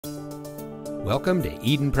Welcome to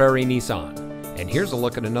Eden Prairie Nissan, and here's a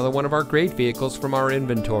look at another one of our great vehicles from our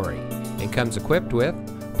inventory. It comes equipped with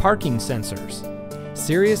parking sensors,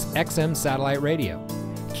 Sirius XM satellite radio,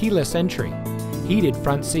 keyless entry, heated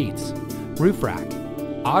front seats, roof rack,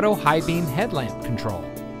 auto high beam headlamp control,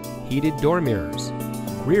 heated door mirrors,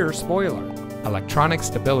 rear spoiler, electronic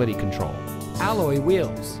stability control, alloy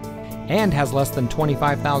wheels, and has less than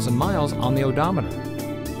 25,000 miles on the odometer.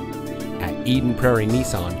 At Eden Prairie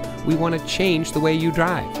Nissan, we want to change the way you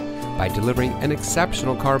drive by delivering an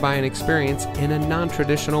exceptional car buying experience in a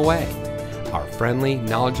non-traditional way. Our friendly,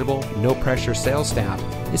 knowledgeable, no-pressure sales staff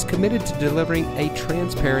is committed to delivering a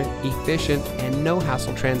transparent, efficient, and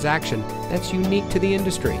no-hassle transaction that's unique to the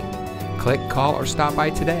industry. Click, call, or stop by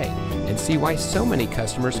today and see why so many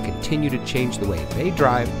customers continue to change the way they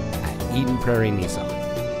drive at Eden Prairie Nissan.